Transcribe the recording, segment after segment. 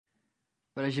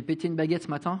Voilà, j'ai pété une baguette ce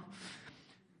matin.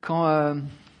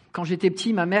 Quand j'étais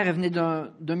petit, ma mère, elle venait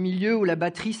d'un milieu où la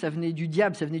batterie, ça venait du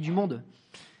diable, ça venait du monde.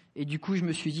 Et du coup, je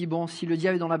me suis dit, bon, si le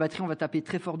diable est dans la batterie, on va taper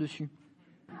très fort dessus.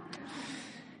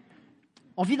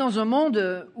 On vit dans un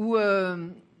monde où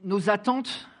nos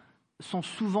attentes sont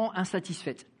souvent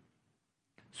insatisfaites.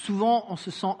 Souvent, on se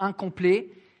sent incomplet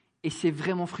et c'est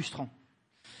vraiment frustrant.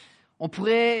 On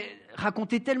pourrait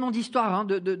raconter tellement d'histoires,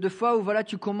 de fois où voilà,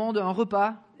 tu commandes un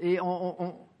repas et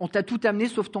on t'a tout amené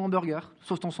sauf ton hamburger,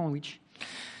 sauf ton sandwich.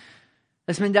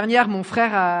 La semaine dernière, mon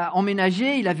frère a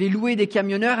emménagé, il avait loué des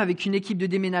camionneurs avec une équipe de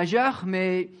déménageurs,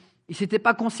 mais il ne s'était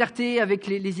pas concerté avec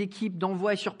les équipes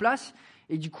d'envoi et sur place.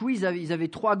 Et du coup, ils avaient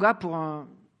 3 gars pour un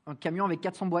camion avec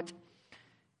 400 boîtes.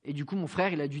 Et du coup, mon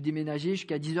frère, il a dû déménager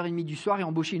jusqu'à 10h30 du soir et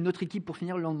embaucher une autre équipe pour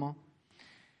finir le lendemain.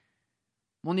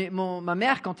 Ma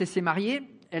mère, quand elle s'est mariée,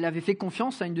 elle avait fait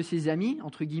confiance à une de ses amies,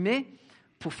 entre guillemets,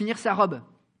 pour finir sa robe.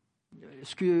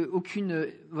 Ce qu'aucune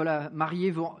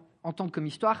mariée veut entendre comme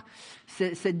histoire.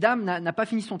 Cette dame n'a pas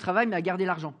fini son travail, mais a gardé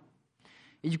l'argent.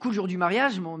 Et du coup, le jour du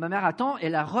mariage, ma mère attend et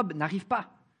la robe n'arrive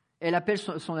pas. Elle appelle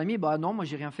son amie, non, moi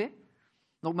j'ai rien fait.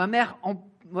 Donc ma mère,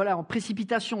 en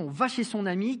précipitation, va chez son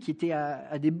amie qui était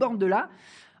à des bornes de là.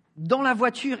 Dans la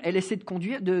voiture, elle essaie de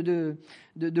conduire,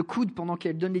 de coudre pendant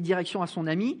qu'elle donne les directions à son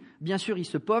ami. Bien sûr, il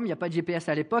se pomme, il n'y a pas de GPS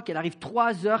à l'époque. Elle arrive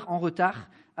 3 heures en retard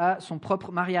à son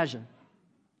propre mariage.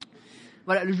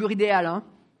 Voilà, le jour idéal.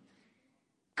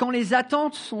 Quand les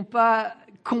attentes ne sont pas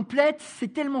complètes,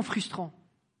 c'est tellement frustrant.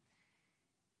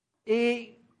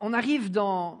 Et on arrive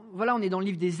on est dans le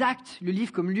livre des Actes. Le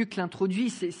livre, comme Luc l'introduit,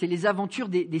 c'est les aventures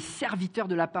des serviteurs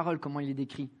de la parole, comment il est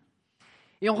décrit.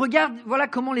 Et on regarde,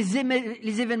 comment les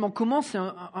événements commencent. C'est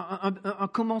un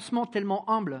commencement tellement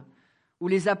humble, où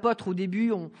les apôtres, au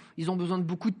début, ils ont besoin de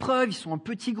beaucoup de preuves, ils sont un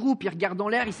petit groupe, ils regardent dans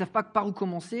l'air, ils ne savent pas par où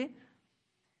commencer.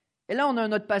 Et là, on a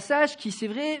un autre passage qui, c'est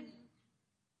vrai,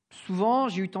 souvent,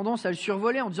 j'ai eu tendance à le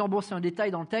survoler en disant, c'est un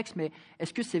détail dans le texte, mais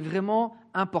est-ce que c'est vraiment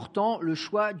important, le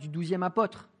choix du 12e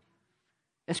apôtre ?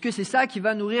 Est-ce que c'est ça qui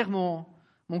va nourrir mon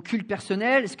culte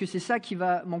personnel ? Est-ce que c'est ça qui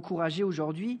va m'encourager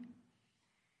aujourd'hui ?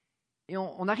 Et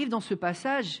on arrive dans ce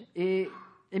passage, et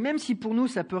même si pour nous,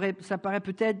 ça paraît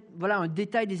peut-être un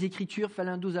détail des Écritures,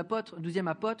 fallait un 12e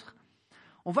apôtre,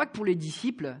 on voit que pour les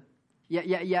disciples, il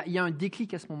y a un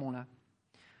déclic à ce moment-là.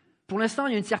 Pour l'instant,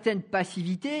 il y a une certaine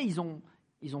passivité, ils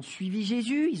ont suivi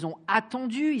Jésus, ils ont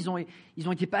attendu, ils ont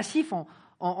été passifs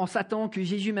en s'attendant que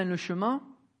Jésus mène le chemin.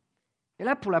 Et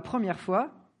là, pour la première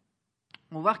fois,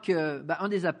 on va voir qu'un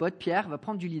des apôtres, Pierre, va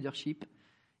prendre du leadership,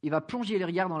 il va plonger les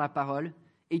regards dans la parole,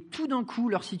 et tout d'un coup,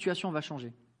 leur situation va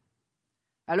changer.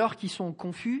 Alors qu'ils sont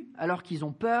confus, alors qu'ils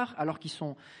ont peur, alors qu'ils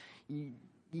sont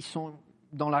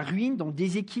dans la ruine, dans le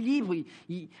déséquilibre,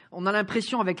 on a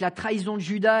l'impression, avec la trahison de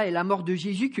Judas et la mort de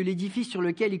Jésus, que l'édifice sur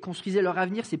lequel ils construisaient leur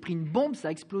avenir s'est pris une bombe, ça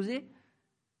a explosé.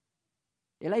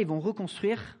 Et là, ils vont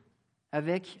reconstruire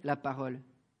avec la parole.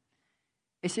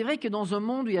 Et c'est vrai que dans un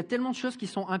monde où il y a tellement de choses qui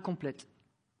sont incomplètes,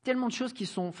 tellement de choses qui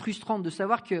sont frustrantes, de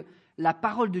savoir que la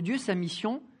parole de Dieu, sa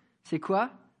mission, c'est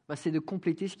quoi ? C'est de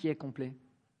compléter ce qui est complet.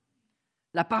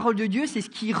 La parole de Dieu, c'est ce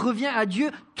qui revient à Dieu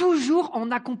toujours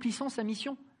en accomplissant sa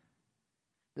mission.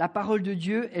 La parole de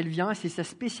Dieu, elle vient, c'est sa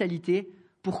spécialité,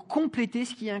 pour compléter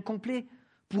ce qui est incomplet,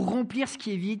 pour remplir ce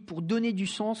qui est vide, pour donner du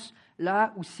sens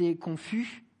là où c'est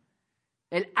confus.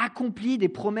 Elle accomplit des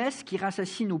promesses qui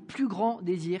rassasient nos plus grands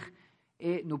désirs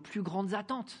et nos plus grandes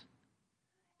attentes.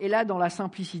 Et là, dans la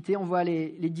simplicité, on voit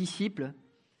les disciples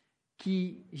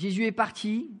Jésus est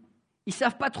parti, ils ne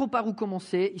savent pas trop par où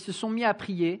commencer, ils se sont mis à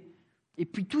prier, et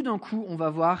puis tout d'un coup, on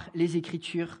va voir les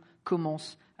Écritures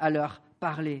commencent à leur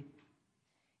parler.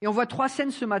 Et on voit 3 scènes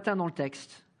ce matin dans le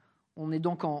texte. On est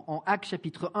donc en Actes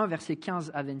chapitre 1, versets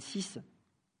 15 à 26.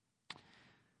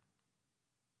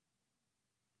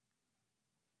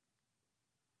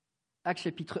 Actes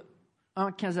chapitre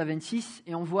 1, 15 à 26,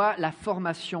 et on voit la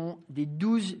formation des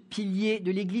 12 piliers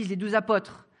de l'Église, les 12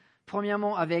 apôtres.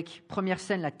 Premièrement, première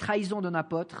scène, la trahison d'un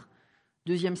apôtre.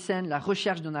 Deuxième scène, la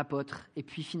recherche d'un apôtre. Et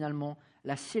puis finalement,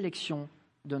 la sélection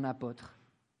d'un apôtre.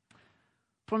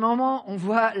 Pour le moment, on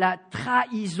voit la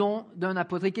trahison d'un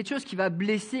apôtre. Et quelque chose qui va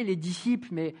blesser les disciples,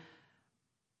 mais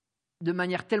de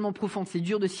manière tellement profonde. C'est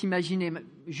dur de s'imaginer.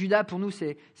 Judas, pour nous,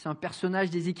 c'est un personnage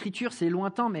des Écritures, c'est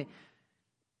lointain, mais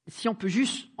si on peut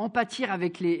juste empathir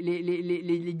avec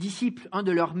les disciples, un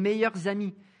de leurs meilleurs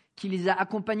amis, qui les a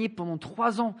accompagnés pendant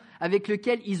 3 ans, avec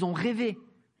lequel ils ont rêvé,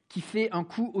 qui fait un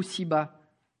coup aussi bas,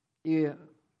 et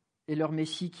leur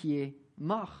Messie qui est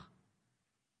mort.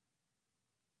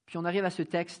 Puis on arrive à ce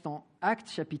texte en Actes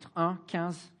chapitre 1,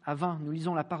 15 à 20. Nous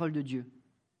lisons la parole de Dieu.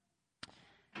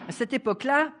 À cette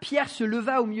époque-là, Pierre se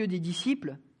leva au milieu des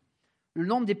disciples. Le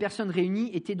nombre des personnes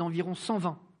réunies était d'environ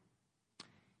 120.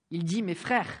 Il dit, mes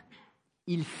frères,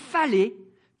 il fallait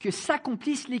que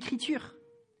s'accomplisse l'Écriture,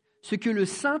 ce que le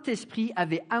Saint-Esprit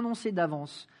avait annoncé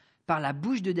d'avance par la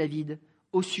bouche de David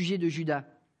au sujet de Judas,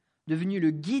 devenu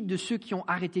le guide de ceux qui ont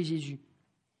arrêté Jésus.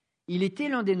 Il était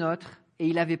l'un des nôtres et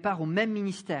il avait part au même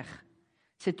ministère.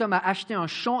 Cet homme a acheté un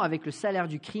champ avec le salaire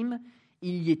du crime,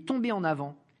 il y est tombé en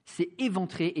avant, s'est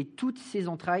éventré et toutes ses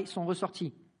entrailles sont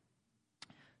ressorties.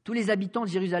 Tous les habitants de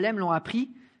Jérusalem l'ont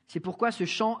appris, c'est pourquoi ce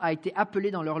champ a été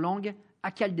appelé dans leur langue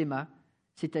Akaldéma,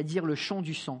 c'est-à-dire le champ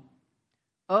du sang.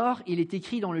 Or, il est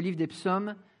écrit dans le livre des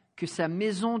psaumes que sa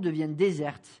maison devienne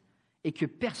déserte et que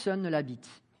personne ne l'habite,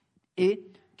 et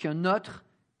qu'un autre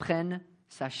prenne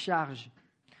sa charge.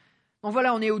 Donc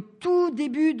voilà, on est au tout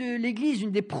début de l'Église,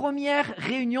 une des premières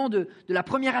réunions de la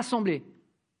première assemblée.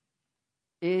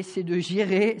 Et c'est de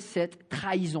gérer cette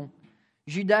trahison.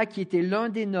 Judas, qui était l'un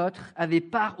des nôtres, avait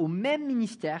part au même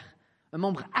ministère, un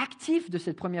membre actif de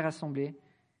cette première assemblée,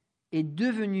 est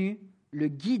devenu le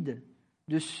guide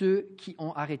de ceux qui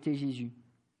ont arrêté Jésus.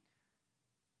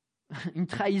 Une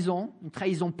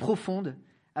trahison profonde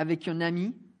avec un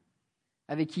ami,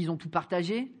 avec qui ils ont tout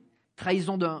partagé,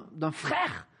 trahison d'un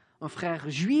frère, un frère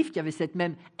juif qui avait cette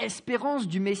même espérance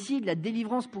du Messie, de la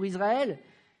délivrance pour Israël,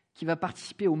 qui va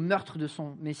participer au meurtre de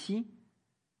son Messie.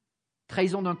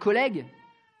 Trahison d'un collègue.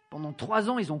 Pendant 3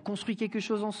 ans, ils ont construit quelque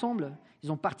chose ensemble.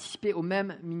 Ils ont participé au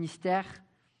même ministère.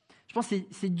 Je pense que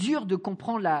c'est dur de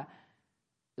comprendre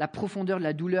la profondeur de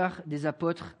la douleur des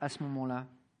apôtres à ce moment-là.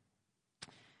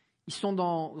 Ils sont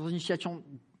dans une situation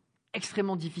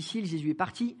extrêmement difficile. Jésus est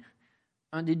parti.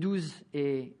 Un des 12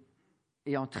 est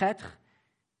en traître.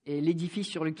 Et l'édifice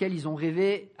sur lequel ils ont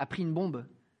rêvé a pris une bombe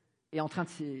et est en train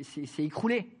de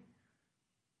s'écrouler.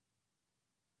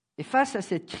 Et face à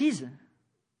cette crise,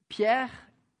 Pierre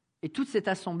et toute cette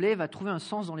assemblée va trouver un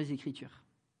sens dans les Écritures.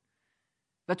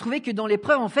 Va trouver que dans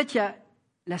l'épreuve, en fait,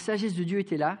 la sagesse de Dieu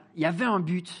était là, il y avait un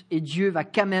but, et Dieu va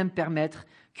quand même permettre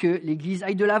que l'Église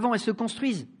aille de l'avant et se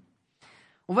construise.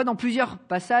 On voit dans plusieurs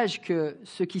passages que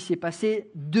ce qui s'est passé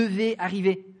devait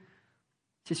arriver.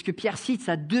 C'est ce que Pierre cite,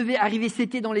 ça devait arriver,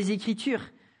 c'était dans les Écritures.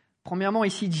 Premièrement,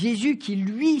 il cite Jésus qui,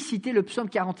 lui, citait le psaume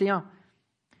 41.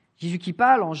 Jésus qui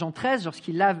parle en Jean 13,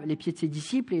 lorsqu'il lave les pieds de ses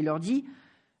disciples, et il leur dit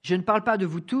 « Je ne parle pas de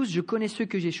vous tous, je connais ceux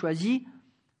que j'ai choisis,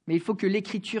 mais il faut que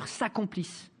l'Écriture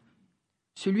s'accomplisse.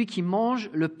 Celui qui mange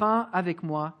le pain avec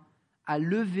moi a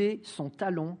levé son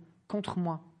talon contre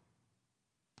moi. »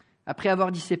 Après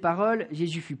avoir dit ces paroles,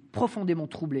 Jésus fut profondément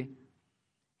troublé,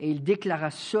 et il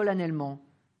déclara solennellement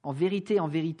 « En vérité,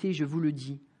 je vous le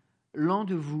dis, l'un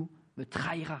de vous me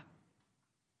trahira. »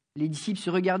 Les disciples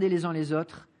se regardaient les uns les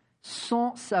autres,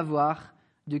 sans savoir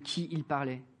de qui il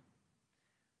parlait.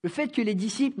 Le fait que les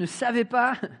disciples ne savaient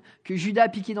pas que Judas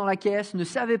piquait dans la caisse, ne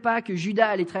savaient pas que Judas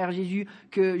allait trahir Jésus,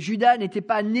 que Judas n'était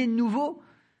pas né de nouveau,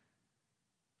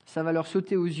 ça va leur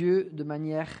sauter aux yeux de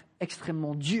manière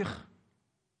extrêmement dure.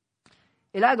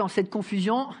 Et là, dans cette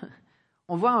confusion,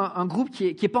 on voit un groupe qui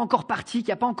est pas encore parti,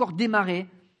 qui n'a pas encore démarré.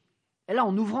 Et là,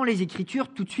 en ouvrant les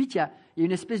Écritures, tout de suite, il y a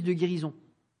une espèce de guérison.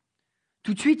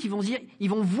 Tout de suite, ils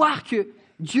vont voir que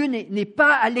Dieu n'est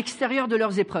pas à l'extérieur de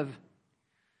leurs épreuves.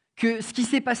 Que ce qui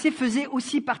s'est passé faisait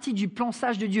aussi partie du plan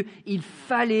sage de Dieu. Il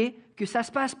fallait que ça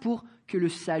se passe pour que le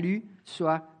salut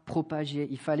soit propagé.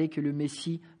 Il fallait que le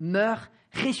Messie meure,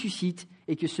 ressuscite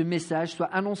et que ce message soit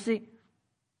annoncé.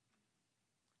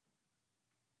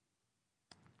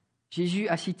 Jésus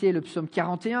a cité le psaume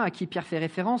 41 à qui Pierre fait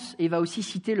référence et va aussi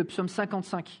citer le psaume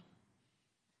 55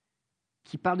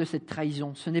 qui parle de cette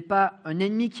trahison. Ce n'est pas un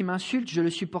ennemi qui m'insulte, je le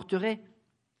supporterai.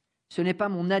 Ce n'est pas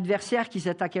mon adversaire qui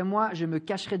s'attaque à moi, je me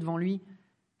cacherai devant lui.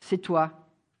 C'est toi,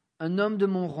 un homme de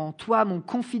mon rang, toi, mon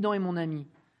confident et mon ami.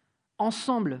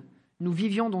 Ensemble, nous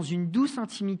vivions dans une douce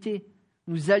intimité.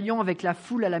 Nous allions avec la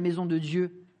foule à la maison de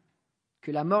Dieu.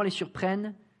 Que la mort les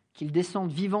surprenne, qu'ils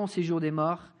descendent vivants au séjour des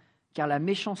morts, car la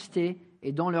méchanceté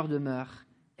est dans leur demeure,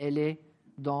 elle est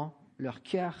dans leur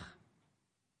cœur.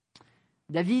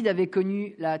 David avait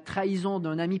connu la trahison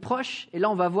d'un ami proche, et là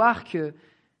on va voir que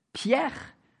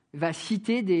Pierre va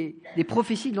citer des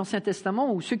prophéties de l'Ancien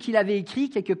Testament où ceux qu'il avait écrits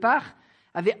quelque part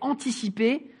avaient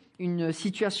anticipé une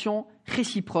situation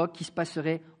réciproque qui se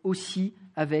passerait aussi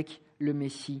avec le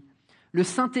Messie. Le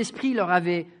Saint-Esprit leur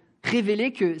avait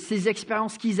révélé que ces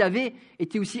expériences qu'ils avaient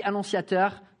étaient aussi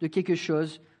annonciateurs de quelque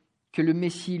chose que le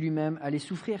Messie lui-même allait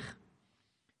souffrir.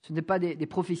 Ce n'est pas des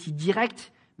prophéties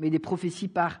directes, mais des prophéties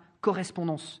par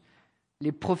correspondance.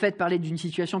 Les prophètes parlaient d'une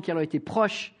situation qui leur était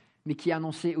proche, mais qui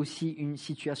annonçait aussi une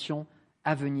situation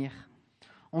à venir.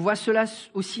 On voit cela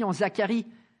aussi en Zacharie,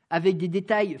 avec des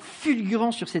détails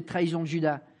fulgurants sur cette trahison de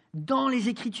Judas, dans les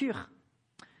Écritures.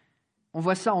 On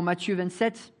voit ça en Matthieu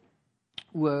 27,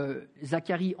 où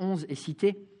Zacharie 11 est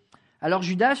cité. Alors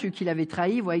Judas, celui qui l'avait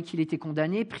trahi, voyait qu'il était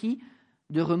condamné, prit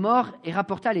de remords et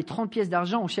rapporta les 30 pièces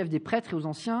d'argent aux chefs des prêtres et aux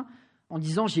anciens en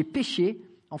disant « J'ai péché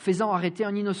en faisant arrêter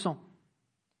un innocent. »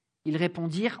 Ils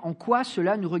répondirent « En quoi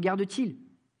cela nous regarde-t-il ?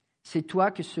 C'est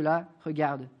toi que cela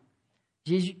regarde. »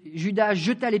 Judas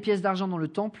jeta les pièces d'argent dans le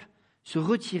temple, se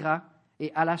retira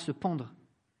et alla se pendre.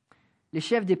 Les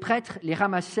chefs des prêtres les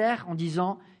ramassèrent en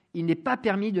disant « Il n'est pas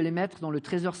permis de les mettre dans le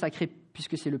trésor sacré,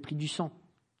 puisque c'est le prix du sang. »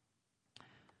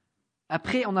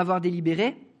 Après en avoir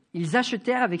délibéré, ils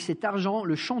achetèrent avec cet argent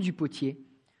le champ du potier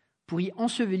pour y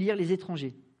ensevelir les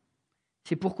étrangers.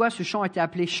 C'est pourquoi ce champ a été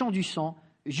appelé champ du sang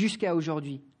jusqu'à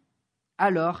aujourd'hui.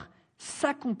 Alors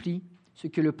s'accomplit ce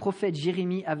que le prophète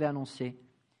Jérémie avait annoncé.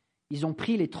 Ils ont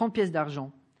pris les 30 pièces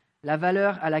d'argent, la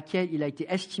valeur à laquelle il a été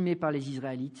estimé par les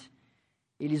Israélites,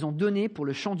 et les ont donnés pour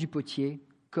le champ du potier,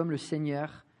 comme le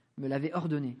Seigneur me l'avait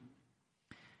ordonné.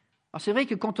 Alors c'est vrai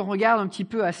que quand on regarde un petit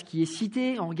peu à ce qui est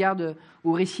cité, on regarde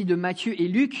au récit de Matthieu et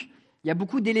Luc, il y a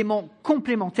beaucoup d'éléments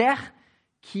complémentaires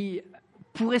qui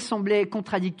pourraient sembler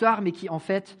contradictoires, mais qui en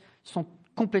fait sont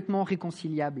complètement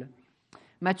réconciliables.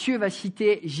 Matthieu va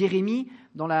citer Jérémie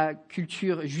dans la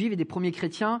culture juive et des premiers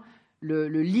chrétiens. Le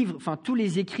livre, enfin tous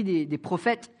les écrits des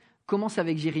prophètes commencent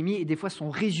avec Jérémie et des fois sont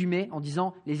résumés en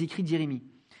disant les écrits de Jérémie.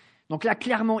 Donc là,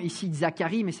 clairement, ici, de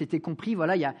Zacharie, mais c'était compris,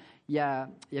 voilà, il y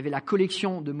avait la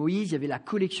collection de Moïse, il y avait la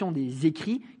collection des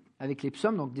écrits avec les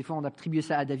psaumes, donc des fois on attribuait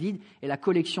ça à David, et la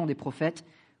collection des prophètes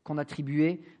qu'on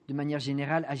attribuait de manière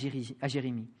générale à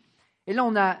Jérémie. Et là,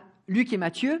 on a Luc et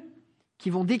Matthieu qui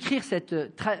vont décrire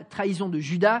cette trahison de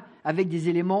Judas avec des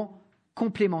éléments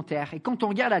complémentaires. Et quand on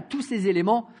regarde à tous ces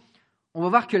éléments, on va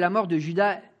voir que la mort de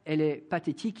Judas, elle est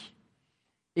pathétique,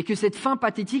 et que cette fin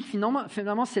pathétique,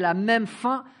 finalement, c'est la même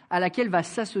fin à laquelle va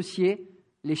s'associer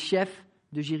les chefs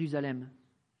de Jérusalem.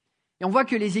 Et on voit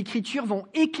que les Écritures vont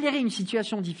éclairer une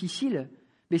situation difficile,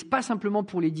 mais ce n'est pas simplement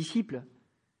pour les disciples.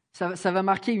 Ça va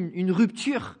marquer une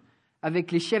rupture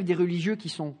avec les chefs des religieux qui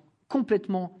sont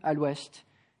complètement à l'ouest,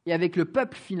 et avec le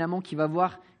peuple, finalement, qui va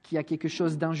voir qu'il y a quelque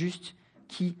chose d'injuste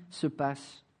qui se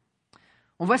passe.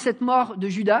 On voit cette mort de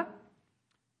Judas.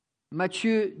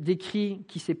 Matthieu décrit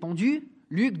qu'il s'est pendu,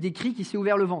 Luc décrit qu'il s'est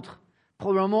ouvert le ventre.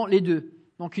 Probablement les deux.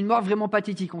 Donc une mort vraiment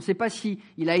pathétique. On ne sait pas si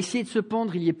il a essayé de se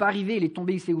pendre, il n'y est pas arrivé, il est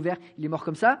tombé, il s'est ouvert, il est mort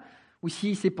comme ça, ou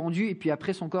s'il s'est pendu et puis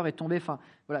après son corps est tombé. Enfin,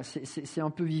 voilà, c'est un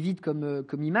peu vivide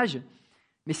comme image,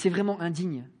 mais c'est vraiment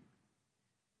indigne.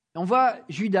 Et on voit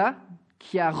Judas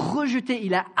qui a rejeté,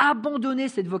 il a abandonné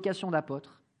cette vocation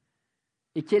d'apôtre.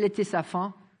 Et quelle était sa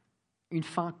fin ? Une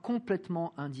fin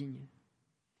complètement indigne.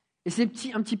 Et c'est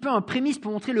un petit peu un prémisse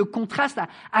pour montrer le contraste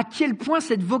à quel point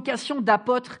cette vocation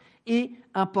d'apôtre est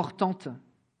importante.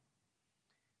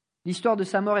 L'histoire de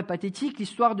sa mort est pathétique,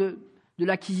 l'histoire de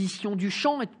l'acquisition du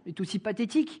champ est aussi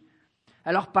pathétique.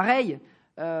 Alors pareil,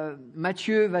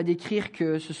 Matthieu va décrire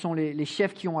que ce sont les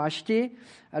chefs qui ont acheté,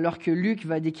 alors que Luc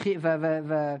va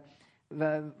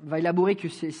élaborer que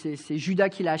c'est Judas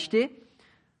qui l'a acheté.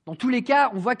 Dans tous les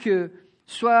cas, on voit que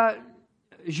soit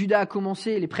Judas a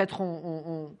commencé, les prêtres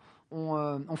ont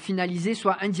finalisé,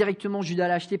 soit indirectement Judas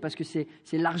l'a acheté parce que c'est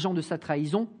l'argent de sa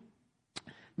trahison.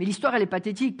 Mais l'histoire, elle est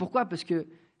pathétique. Pourquoi ? Parce que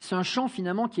c'est un champ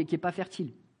finalement qui est pas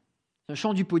fertile. C'est un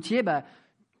champ du potier,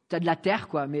 tu as de la terre,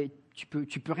 quoi, mais tu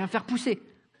peux rien faire pousser.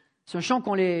 C'est un champ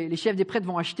quand les chefs des prêtres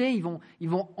vont acheter, ils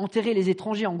vont enterrer les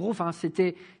étrangers. En gros,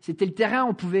 c'était le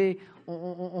terrain,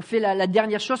 on fait la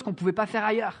dernière chose qu'on ne pouvait pas faire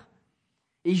ailleurs.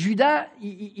 Et Judas,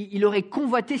 il aurait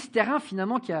convoité ce terrain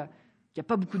finalement qui a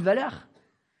pas beaucoup de valeur.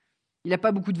 Il n'a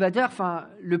pas beaucoup de valeur. Enfin,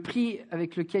 le prix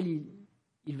avec lequel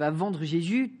il va vendre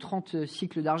Jésus, 30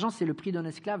 cycles d'argent, c'est le prix d'un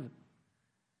esclave.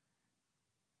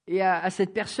 Et à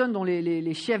cette personne dont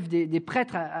les chefs des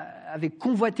prêtres avaient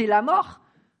convoité la mort,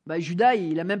 Judas,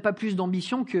 il n'a même pas plus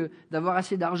d'ambition que d'avoir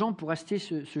assez d'argent pour acheter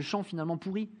ce champ finalement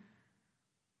pourri.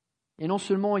 Et non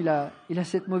seulement il a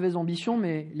cette mauvaise ambition,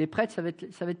 mais les prêtres, ça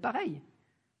va être pareil.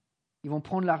 Ils vont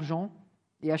prendre l'argent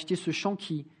et acheter ce champ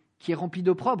qui est rempli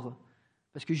d'opprobre.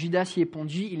 Parce que Judas y est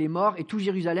pendu, il est mort, et tout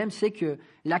Jérusalem sait que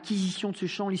l'acquisition de ce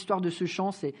champ, l'histoire de ce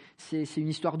champ, c'est une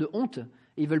histoire de honte,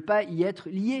 et ils ne veulent pas y être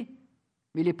liés.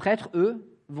 Mais les prêtres, eux,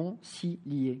 vont s'y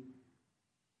lier.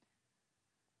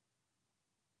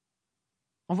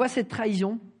 On voit cette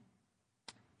trahison,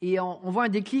 et on voit un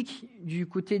déclic du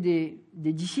côté des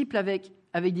disciples avec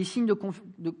des signes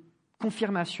de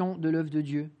confirmation de l'œuvre de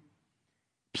Dieu.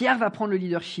 Pierre va prendre le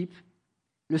leadership.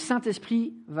 Le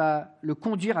Saint-Esprit va le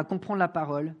conduire à comprendre la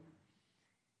parole.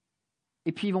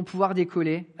 Et puis ils vont pouvoir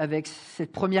décoller avec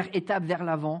cette première étape vers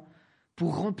l'avant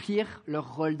pour remplir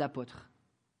leur rôle d'apôtre.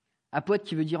 Apôtre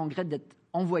qui veut dire en grec d'être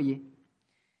envoyé.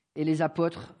 et les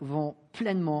apôtres vont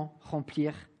pleinement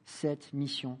remplir cette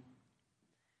mission.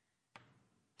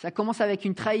 Ça commence avec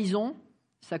une trahison,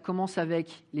 ça commence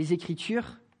avec les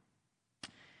Écritures.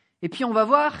 Et puis on va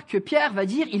voir que Pierre va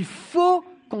dire, il faut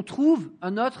qu'on trouve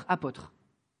un autre apôtre.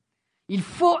 Il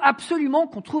faut absolument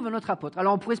qu'on trouve un autre apôtre.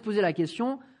 Alors on pourrait se poser la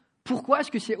question, pourquoi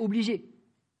est-ce que c'est obligé ?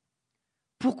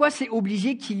 Pourquoi c'est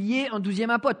obligé qu'il y ait un 12e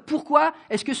apôtre ? Pourquoi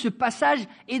est-ce que ce passage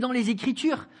est dans les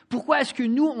Écritures ? Pourquoi est-ce que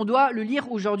nous, on doit le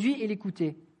lire aujourd'hui et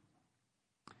l'écouter ?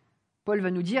 Paul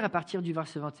va nous dire à partir du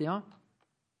verset 21,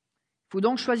 « Il faut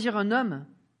donc choisir un homme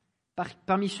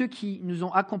parmi ceux qui nous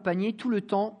ont accompagnés tout le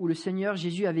temps où le Seigneur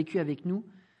Jésus a vécu avec nous,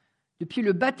 depuis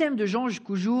le baptême de Jean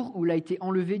jusqu'au jour où il a été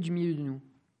enlevé du milieu de nous.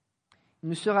 Il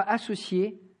nous sera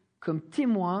associé comme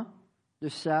témoin de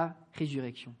sa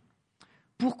résurrection. »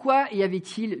 Pourquoi y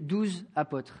avait-il 12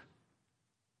 apôtres ?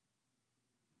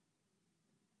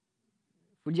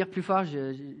 Il faut le dire plus fort.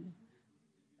 Il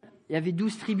y avait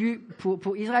 12 tribus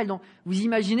pour Israël. Donc, vous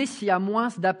imaginez s'il y a moins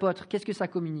d'apôtres, qu'est-ce que ça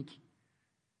communique ?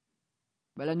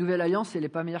 La nouvelle alliance, elle n'est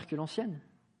pas meilleure que l'ancienne.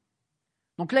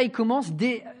 Donc là, il commence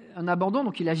dès un abandon.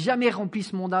 Donc il n'a jamais rempli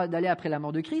ce mandat d'aller après la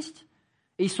mort de Christ.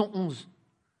 Et ils sont 11.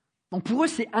 Donc pour eux,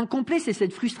 c'est incomplet. C'est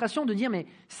cette frustration de dire, mais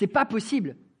c'est pas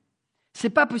possible. C'est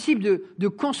pas possible de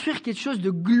construire quelque chose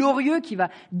de glorieux qui va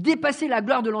dépasser la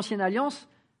gloire de l'ancienne alliance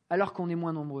alors qu'on est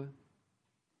moins nombreux.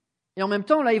 Et en même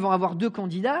temps, là, ils vont avoir 2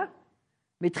 candidats,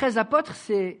 mais 13 apôtres,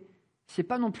 c'est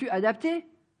pas non plus adapté.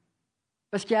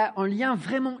 Parce qu'il y a un lien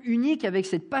vraiment unique avec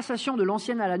cette passation de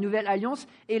l'ancienne à la nouvelle alliance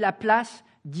et la place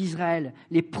d'Israël,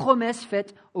 les promesses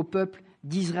faites au peuple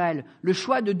d'Israël. Le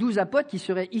choix de 12 apôtres qui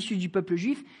seraient issus du peuple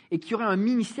juif et qui auraient un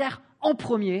ministère en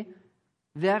premier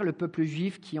vers le peuple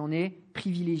juif qui en est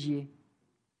privilégié.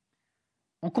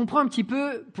 On comprend un petit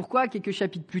peu pourquoi quelques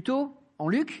chapitres plus tôt, en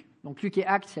Luc, donc Luc et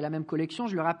Actes, c'est la même collection,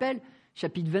 je le rappelle,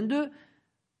 chapitre 22,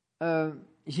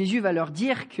 Jésus va leur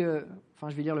dire que,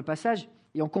 je vais lire le passage,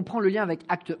 et on comprend le lien avec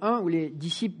Acte 1 où les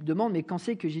disciples demandent « Mais quand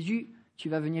c'est que Jésus, tu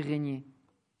vas venir régner ?»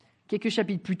 Quelques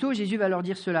chapitres plus tôt, Jésus va leur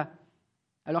dire cela,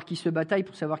 alors qu'ils se bataillent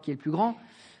pour savoir qui est le plus grand.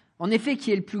 « En effet,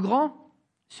 qui est le plus grand ?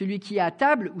 Celui qui est à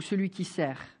table ou celui qui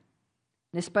sert ?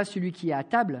 N'est-ce pas celui qui est à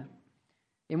table ?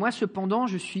 Et moi, cependant,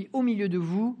 je suis au milieu de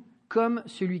vous comme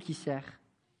celui qui sert.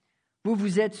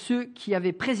 Vous êtes ceux qui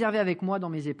avez préservé avec moi dans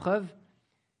mes épreuves.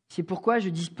 C'est pourquoi je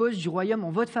dispose du royaume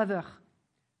en votre faveur,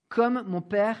 comme mon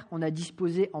Père en a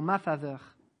disposé en ma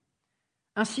faveur.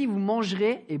 Ainsi vous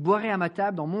mangerez et boirez à ma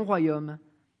table dans mon royaume,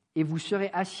 et vous serez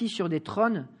assis sur des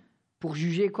trônes pour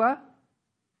juger quoi ?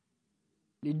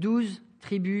 Les 12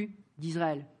 tribus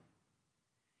d'Israël.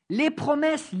 Les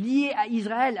promesses liées à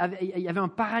Israël, il y avait un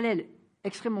parallèle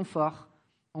extrêmement fort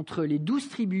entre les 12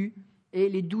 tribus et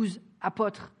les 12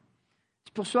 apôtres.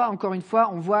 C'est pour ça, encore une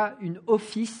fois, on voit une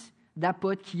office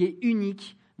d'apôtre qui est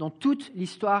unique dans toute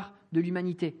l'histoire de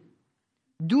l'humanité.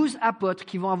 12 apôtres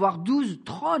qui vont avoir 12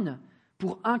 trônes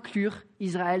pour inclure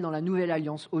Israël dans la nouvelle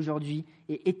alliance aujourd'hui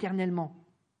et éternellement.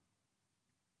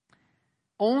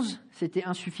 11, c'était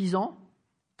insuffisant.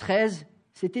 13,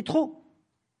 c'était trop.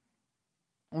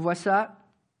 On voit ça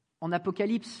en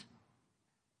Apocalypse.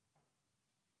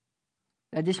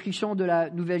 La description de la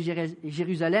nouvelle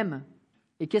Jérusalem.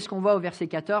 Et qu'est-ce qu'on voit au verset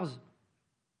 14 ?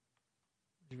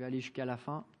 Je vais aller jusqu'à la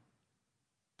fin.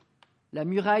 La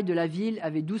muraille de la ville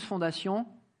avait 12 fondations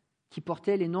qui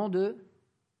portaient les noms de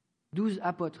 12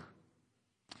 apôtres.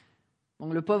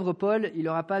 Donc le pauvre Paul, il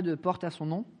n'aura pas de porte à son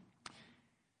nom.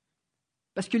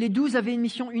 Parce que les 12 avaient une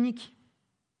mission unique.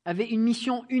 Avaient une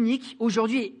mission unique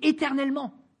aujourd'hui et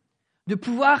éternellement. De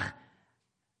pouvoir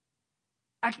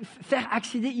faire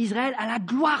accéder Israël à la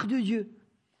gloire de Dieu.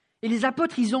 Et les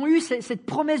apôtres, ils ont eu cette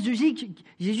promesse de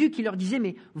Jésus qui leur disait,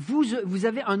 mais vous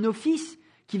avez un office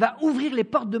qui va ouvrir les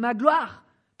portes de ma gloire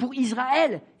pour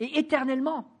Israël et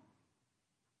éternellement.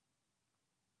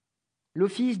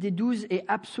 L'office des 12 est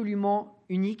absolument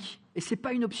unique et ce n'est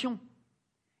pas une option.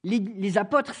 Les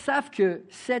apôtres savent que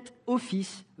cet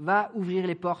office va ouvrir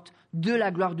les portes de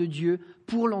la gloire de Dieu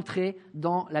pour l'entrée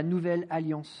dans la nouvelle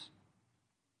alliance.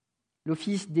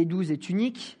 L'office des 12 est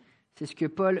unique, c'est ce que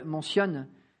Paul mentionne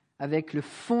avec le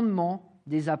fondement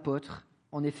des apôtres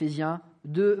en Éphésiens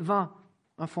 2, 20.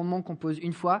 Un fondement qu'on pose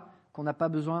une fois, qu'on n'a pas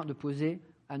besoin de poser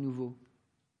à nouveau.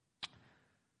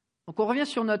 Donc on revient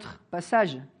sur notre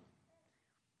passage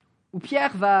où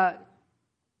Pierre va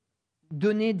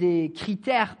donner des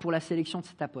critères pour la sélection de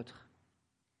cet apôtre.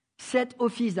 Cet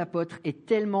office d'apôtre est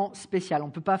tellement spécial, on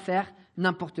ne peut pas faire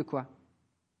n'importe quoi.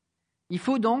 Il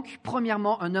faut donc,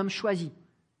 premièrement, un homme choisi.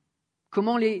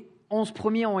 Comment les 11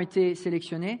 premiers ont été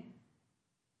sélectionnés ?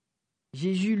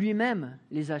 Jésus lui-même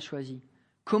les a choisis.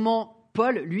 Comment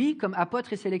Paul, lui, comme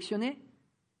apôtre, est sélectionné ?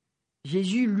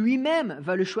 Jésus lui-même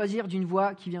va le choisir d'une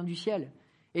voix qui vient du ciel.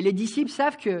 Et les disciples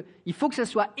savent qu'il faut que ça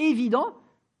soit évident.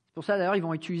 C'est pour ça d'ailleurs ils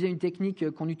vont utiliser une technique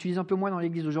qu'on utilise un peu moins dans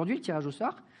l'Église aujourd'hui, le tirage au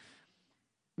sort.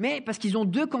 Mais parce qu'ils ont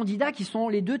 2 candidats qui sont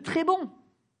les 2 très bons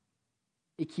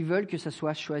et qui veulent que ça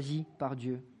soit choisi par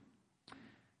Dieu.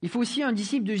 Il faut aussi un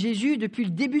disciple de Jésus depuis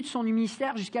le début de son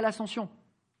ministère jusqu'à l'ascension.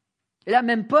 Et là,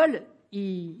 même Paul,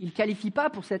 il ne qualifie pas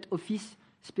pour cet office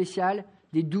spécial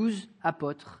des 12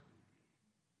 apôtres.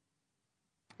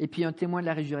 Et puis un témoin de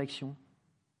la résurrection.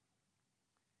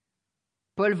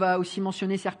 Paul va aussi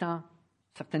mentionner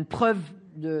certaines preuves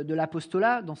de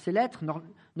l'apostolat dans ses lettres,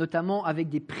 notamment avec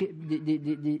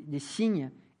des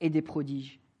signes et des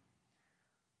prodiges.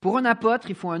 Pour un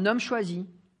apôtre, il faut un homme choisi,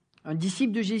 un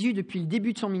disciple de Jésus depuis le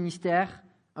début de son ministère,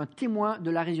 un témoin de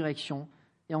la résurrection,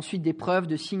 et ensuite des preuves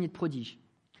de signes et de prodiges.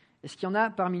 Est-ce qu'il y en a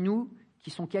parmi nous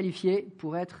qui sont qualifiés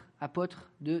pour être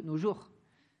apôtres de nos jours ?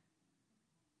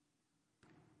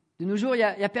 De nos jours, il n'y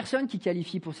a personne qui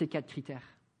qualifie pour ces 4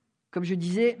 critères. Comme je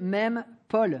disais, même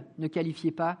Paul ne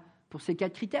qualifiait pas pour ces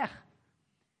 4 critères.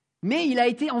 Mais il a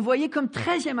été envoyé comme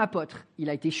 13e apôtre. Il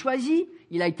a été choisi,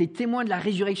 il a été témoin de la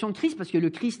résurrection de Christ, parce que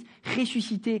le Christ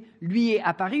ressuscité lui est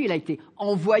apparu. Il a été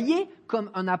envoyé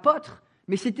comme un apôtre,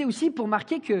 mais c'était aussi pour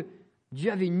marquer que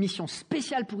Dieu avait une mission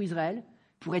spéciale pour Israël,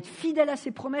 pour être fidèle à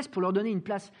ses promesses, pour leur donner une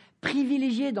place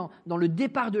privilégiée dans le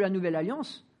départ de la nouvelle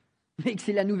alliance. Mais que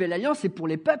c'est la nouvelle alliance, c'est pour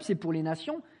les peuples, c'est pour les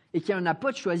nations, et qu'il y a un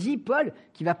apôtre choisi, Paul,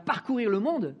 qui va parcourir le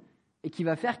monde, et qui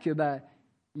va faire que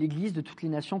l'Église de toutes les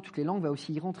nations, toutes les langues va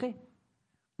aussi y rentrer.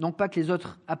 Non pas que les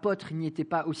autres apôtres n'y étaient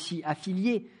pas aussi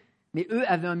affiliés, mais eux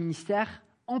avaient un ministère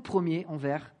en premier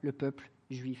envers le peuple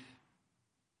juif.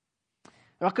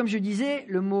 Alors comme je disais,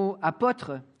 le mot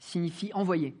apôtre signifie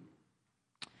envoyé.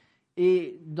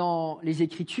 Et dans les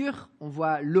Écritures, on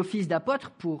voit l'office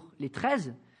d'apôtre pour les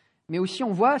 13, mais aussi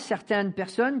on voit certaines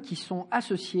personnes qui sont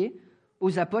associées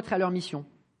aux apôtres à leur mission.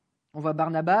 On voit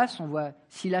Barnabas, on voit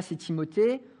Silas et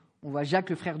Timothée, on voit Jacques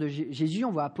le frère de Jésus,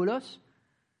 on voit Apollos.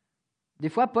 Des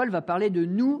fois, Paul va parler de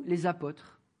nous les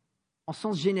apôtres, en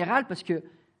sens général, parce que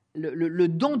le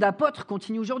don d'apôtre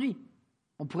continue aujourd'hui.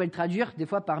 On pourrait le traduire des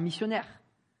fois par missionnaire,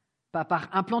 pas par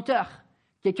implanteur,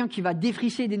 quelqu'un qui va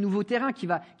défricher des nouveaux terrains, qui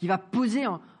va poser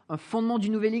un fondement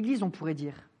d'une nouvelle église, on pourrait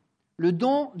dire. Le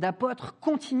don d'apôtre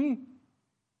continue.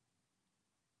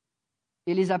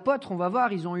 Et les apôtres, on va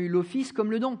voir, ils ont eu l'office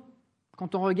comme le don.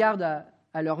 Quand on regarde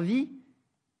à leur vie,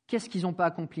 qu'est-ce qu'ils n'ont pas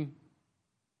accompli ?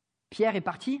 Pierre est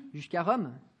parti jusqu'à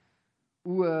Rome,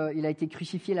 où il a été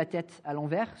crucifié la tête à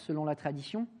l'envers, selon la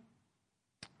tradition.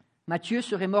 Matthieu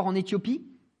serait mort en Éthiopie,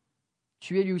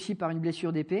 tué lui aussi par une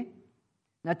blessure d'épée.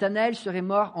 Nathanaël serait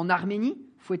mort en Arménie,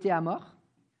 fouetté à mort.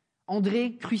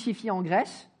 André crucifié en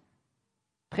Grèce,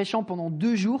 prêchant pendant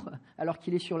 2 jours, alors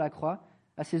qu'il est sur la croix,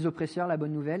 à ses oppresseurs, la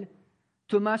bonne nouvelle.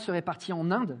 Thomas serait parti en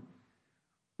Inde,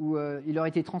 où il aurait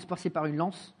été transporté par une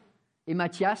lance. Et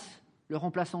Matthias, le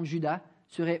remplaçant de Judas,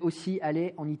 serait aussi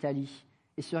allé en Italie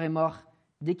et serait mort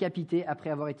décapité après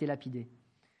avoir été lapidé.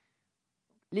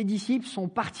 Les disciples sont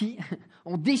partis,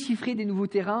 ont déchiffré des nouveaux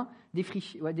terrains,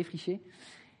 défrichés.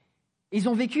 Ils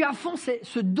ont vécu à fond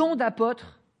ce don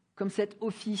d'apôtre comme cet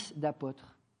office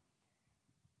d'apôtre.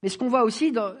 Mais ce qu'on voit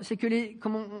aussi, c'est que,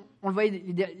 comme on le voyait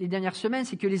les dernières semaines,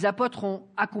 c'est que les apôtres ont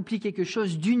accompli quelque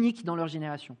chose d'unique dans leur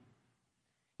génération.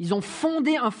 Ils ont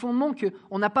fondé un fondement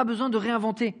qu'on n'a pas besoin de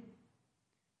réinventer.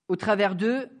 Au travers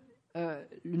d'eux,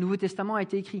 le Nouveau Testament a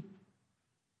été écrit.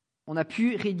 On a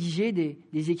pu rédiger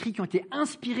des écrits qui ont été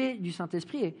inspirés du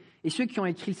Saint-Esprit. Et ceux qui ont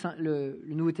écrit le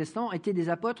Nouveau Testament étaient des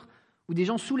apôtres ou des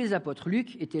gens sous les apôtres.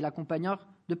 Luc était l'accompagnateur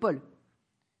de Paul.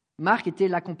 Marc était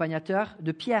l'accompagnateur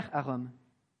de Pierre à Rome.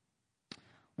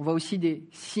 On voit aussi des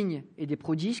signes et des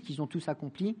prodiges qu'ils ont tous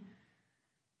accomplis.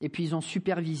 Et puis ils ont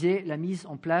supervisé la mise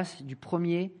en place du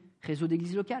premier réseau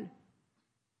d'églises locales.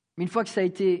 Mais une fois que ça a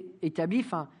été établi,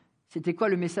 c'était quoi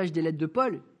le message des lettres de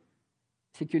Paul ?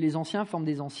 C'est que les anciens forment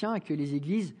des anciens et que les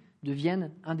églises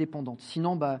deviennent indépendantes.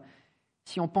 Sinon,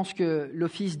 si on pense que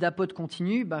l'office d'apôtre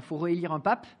continue, faut réélire un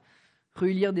pape,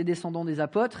 réélire des descendants des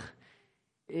apôtres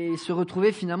et se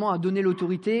retrouver finalement à donner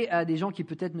l'autorité à des gens qui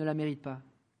peut-être ne la méritent pas.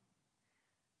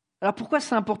 Alors pourquoi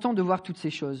c'est important de voir toutes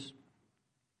ces choses ?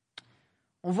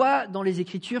 On voit dans les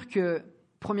Écritures que,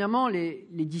 premièrement,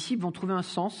 les disciples vont trouver un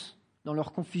sens dans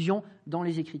leur confusion dans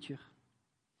les Écritures.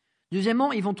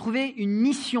 Deuxièmement, ils vont trouver une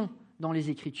mission dans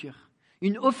les Écritures,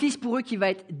 une office pour eux qui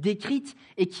va être décrite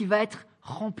et qui va être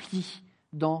remplie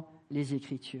dans les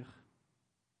Écritures.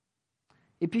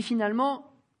 Et puis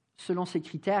finalement, selon ces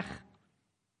critères,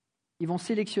 ils vont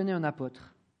sélectionner un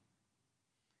apôtre.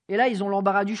 Et là, ils ont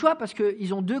l'embarras du choix parce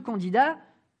qu'ils ont 2 candidats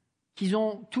qui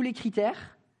ont tous les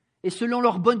critères, Et selon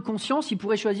leur bonne conscience, ils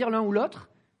pourraient choisir l'un ou l'autre.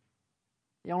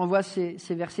 Et on voit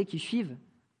ces versets qui suivent,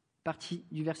 partie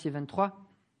du verset 23.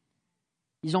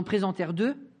 Ils en présentèrent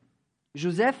deux,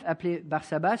 Joseph, appelé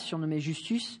Barsabas, surnommé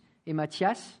Justus, et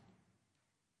Matthias.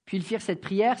 Puis ils firent cette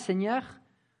prière, « Seigneur,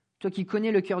 toi qui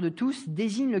connais le cœur de tous,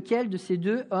 désigne lequel de ces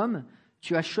deux hommes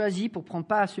tu as choisi pour prendre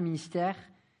part à ce ministère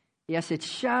et à cette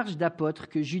charge d'apôtre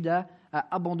que Judas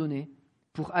a abandonné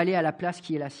pour aller à la place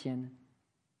qui est la sienne. »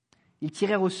 Ils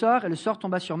tirèrent au sort et le sort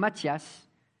tomba sur Matthias,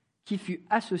 qui fut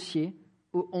associé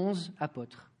aux 11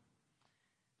 apôtres.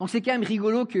 Donc c'est quand même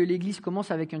rigolo que l'Église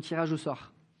commence avec un tirage au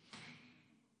sort.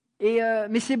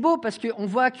 Mais c'est beau parce qu'on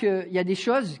voit qu'il y a des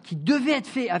choses qui devaient être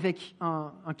faites avec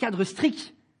un cadre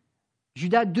strict.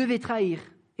 Judas devait trahir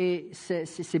et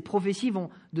ces prophéties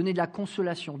vont donner de la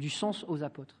consolation, du sens aux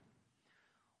apôtres.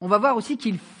 On va voir aussi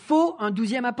qu'il faut un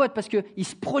 12e apôtre parce qu'il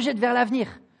se projette vers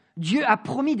l'avenir. Dieu a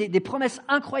promis des promesses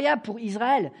incroyables pour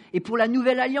Israël et pour la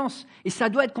nouvelle alliance. Et ça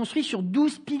doit être construit sur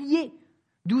 12 piliers,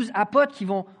 12 apôtres qui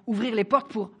vont ouvrir les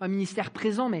portes pour un ministère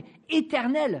présent mais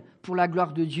éternel pour la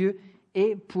gloire de Dieu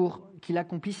et pour qu'il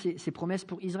accomplisse ses promesses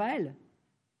pour Israël.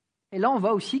 Et là, on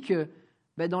voit aussi que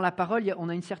dans la parole, on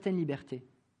a une certaine liberté.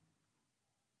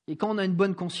 Et quand on a une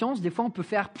bonne conscience, des fois, on peut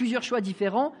faire plusieurs choix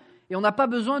différents et on n'a pas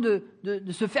besoin de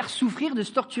se faire souffrir, de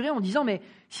se torturer en disant « Mais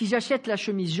si j'achète la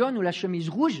chemise jaune ou la chemise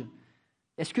rouge,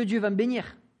 est-ce que Dieu va me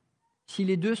bénir si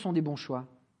les deux sont des bons choix ?»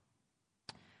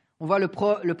 On voit le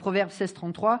proverbe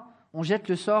 16:33, « On jette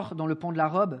le sort dans le pan de la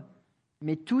robe,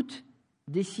 mais toute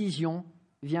décision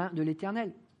vient de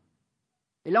l'Éternel. »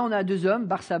 Et là, on a deux hommes,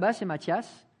 Barsabas et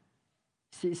Matthias.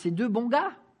 C'est deux bons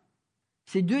gars.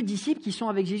 C'est deux disciples qui sont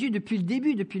avec Jésus depuis le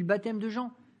début, depuis le baptême de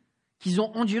Jean, qu'ils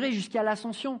ont enduré jusqu'à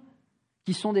l'ascension,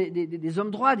 qui sont des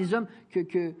hommes droits, des hommes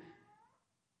qui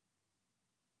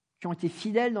ont été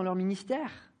fidèles dans leur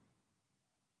ministère.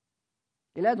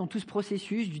 Et là, dans tout ce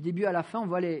processus, du début à la fin, on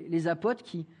voit les apôtres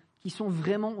qui sont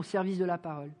vraiment au service de la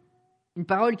parole. Une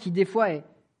parole qui, des fois, est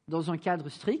dans un cadre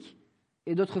strict,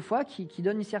 et d'autres fois, qui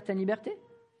donne une certaine liberté.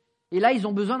 Et là, ils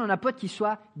ont besoin d'un apôtre qui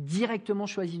soit directement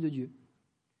choisi de Dieu.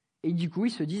 Et du coup,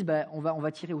 ils se disent, on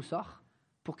va tirer au sort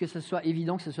pour que ce soit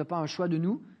évident que ce ne soit pas un choix de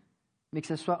nous, mais que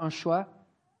ce soit un choix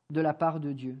de la part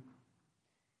de Dieu.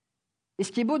 Et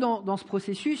ce qui est beau dans ce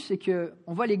processus, c'est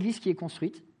qu'on voit l'Église qui est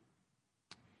construite.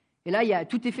 Et là,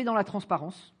 tout est fait dans la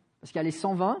transparence, parce qu'il y a les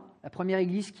 120, la première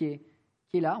Église qui est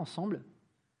là, ensemble.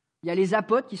 Il y a les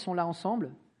apôtres qui sont là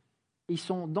ensemble. Ils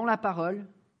sont dans la parole,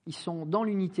 ils sont dans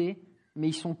l'unité, mais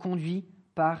ils sont conduits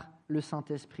par le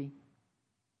Saint-Esprit.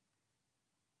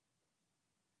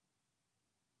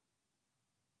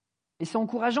 Et c'est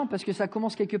encourageant parce que ça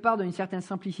commence quelque part dans une certaine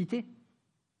simplicité.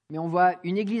 Mais on voit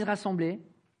une église rassemblée,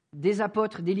 des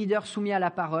apôtres, des leaders soumis à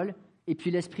la parole, et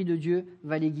puis l'Esprit de Dieu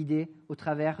va les guider au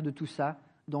travers de tout ça,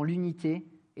 dans l'unité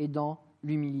et dans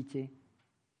l'humilité.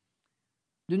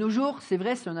 De nos jours, c'est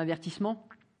vrai, c'est un avertissement.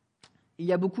 Il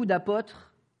y a beaucoup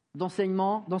d'apôtres,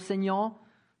 d'enseignants,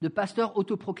 de pasteurs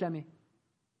autoproclamés.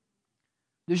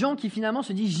 De gens qui finalement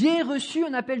se disent « J'ai reçu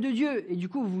un appel de Dieu » et du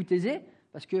coup vous vous taisez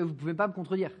parce que vous ne pouvez pas me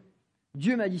contredire.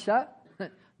 Dieu m'a dit ça,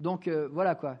 donc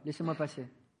voilà quoi, laissez-moi passer.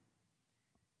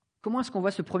 Comment est-ce qu'on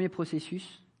voit ce premier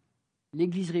processus ?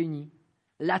 L'Église réunie,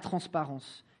 la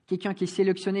transparence, quelqu'un qui est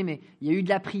sélectionné, mais il y a eu de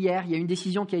la prière, il y a une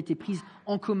décision qui a été prise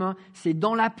en commun, c'est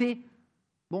dans la paix.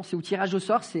 Bon, c'est au tirage au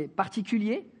sort, c'est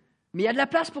particulier, mais il y a de la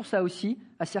place pour ça aussi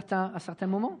à certains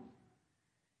moments.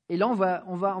 Et là,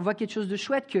 on voit quelque chose de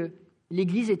chouette, que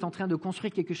l'Église est en train de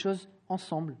construire quelque chose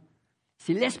ensemble.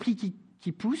 C'est l'Esprit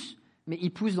qui pousse, mais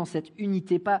il pousse dans cette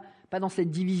unité, pas dans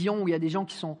cette division où il y a des gens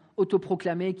qui sont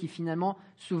autoproclamés, qui finalement,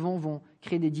 souvent, vont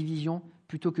créer des divisions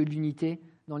plutôt que de l'unité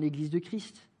dans l'Église de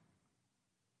Christ.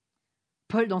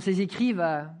 Paul, dans ses écrits,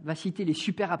 va citer les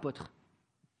super apôtres.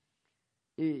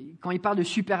 Et quand il parle de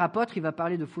super apôtres, il va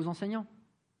parler de faux enseignants.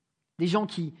 Des gens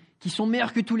qui sont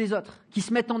meilleurs que tous les autres, qui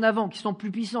se mettent en avant, qui sont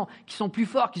plus puissants, qui sont plus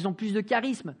forts, qui ont plus de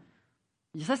charisme.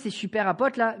 Et ça, ces super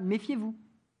apôtres-là, méfiez-vous.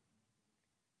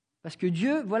 Parce que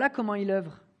Dieu, voilà comment il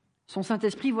œuvre. Son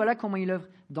Saint-Esprit, voilà comment il œuvre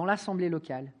dans l'assemblée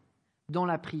locale, dans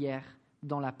la prière,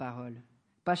 dans la parole.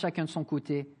 Pas chacun de son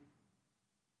côté.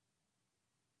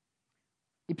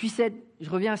 Et puis, je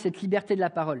reviens à cette liberté de la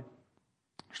parole.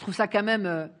 Je trouve ça quand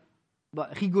même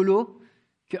rigolo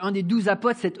qu'un des 12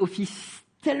 apôtres, cet office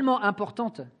tellement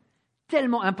importante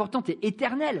et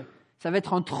éternelle, ça va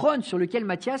être un trône sur lequel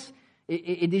Matthias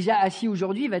est déjà assis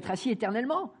aujourd'hui, il va être assis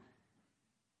éternellement.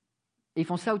 Et ils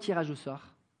font ça au tirage au sort.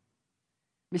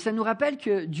 Mais ça nous rappelle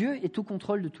que Dieu est au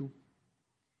contrôle de tout.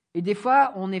 Et des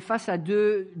fois, on est face à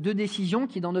deux décisions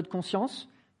qui, dans notre conscience,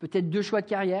 peut-être 2 choix de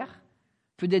carrière,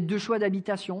 peut-être 2 choix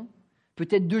d'habitation,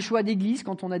 peut-être 2 choix d'église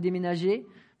quand on a déménagé,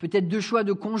 peut-être 2 choix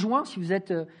de conjoint si vous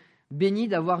êtes béni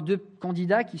d'avoir 2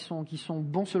 candidats qui sont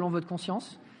bons selon votre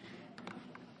conscience.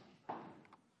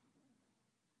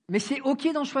 Mais c'est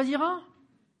OK d'en choisir un.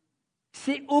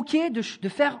 C'est OK de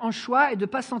faire un choix et de ne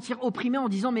pas se sentir opprimé en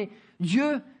disant « Mais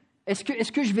Dieu,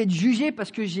 est-ce que je vais te juger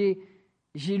parce que j'ai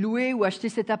loué ou acheté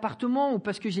cet appartement ou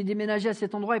parce que j'ai déménagé à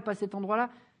cet endroit et pas à cet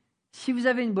endroit-là » Si vous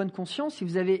avez une bonne conscience, si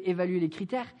vous avez évalué les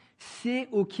critères, c'est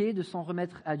OK de s'en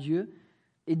remettre à Dieu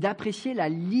et d'apprécier la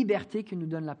liberté que nous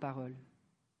donne la parole.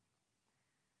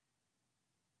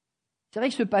 C'est vrai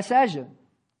que ce passage,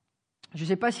 je ne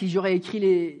sais pas si j'aurais écrit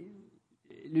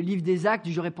le livre des Actes,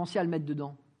 j'aurais pensé à le mettre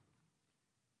dedans.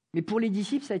 Mais pour les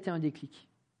disciples, ça a été un déclic.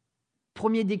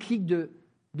 Premier déclic de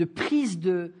prise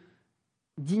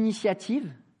d'initiative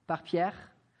par Pierre.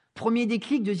 Premier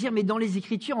déclic de dire, mais dans les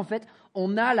Écritures, en fait,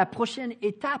 on a la prochaine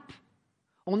étape.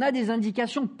 On a des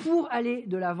indications pour aller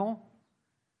de l'avant.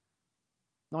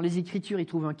 Dans les Écritures, ils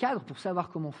trouvent un cadre pour savoir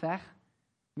comment faire,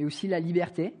 mais aussi la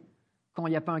liberté, quand il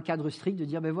n'y a pas un cadre strict, de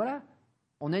dire, ben voilà,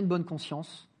 on a une bonne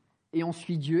conscience et on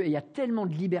suit Dieu. Et il y a tellement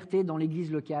de liberté dans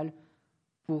l'Église locale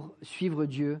pour suivre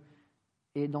Dieu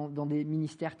et dans des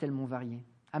ministères tellement variés.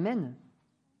 Amen.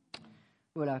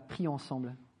 Voilà, prions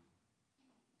ensemble.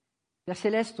 Père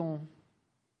Céleste,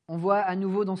 on voit à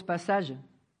nouveau dans ce passage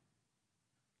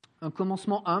un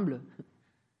commencement humble,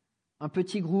 un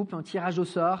petit groupe, un tirage au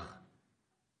sort,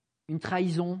 une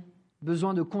trahison,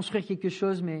 besoin de construire quelque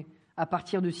chose, mais à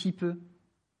partir de si peu.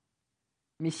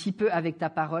 Mais si peu avec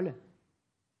ta parole,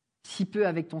 si peu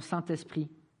avec ton Saint-Esprit,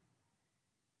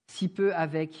 si peu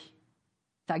avec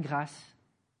ta grâce.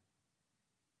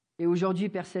 Et aujourd'hui,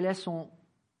 Père Céleste,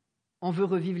 on veut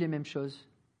revivre les mêmes choses.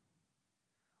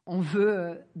 On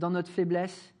veut, dans notre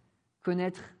faiblesse,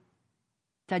 connaître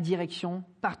ta direction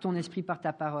par ton esprit, par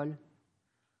ta parole.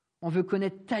 On veut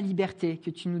connaître ta liberté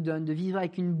que tu nous donnes, de vivre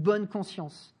avec une bonne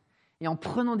conscience et en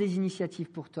prenant des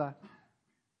initiatives pour toi.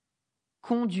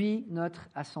 Conduis notre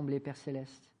assemblée, Père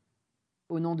Céleste,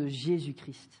 au nom de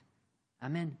Jésus-Christ.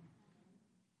 Amen.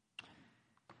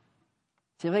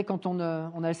 C'est vrai, quand on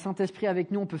a le Saint-Esprit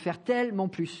avec nous, on peut faire tellement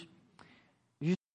plus.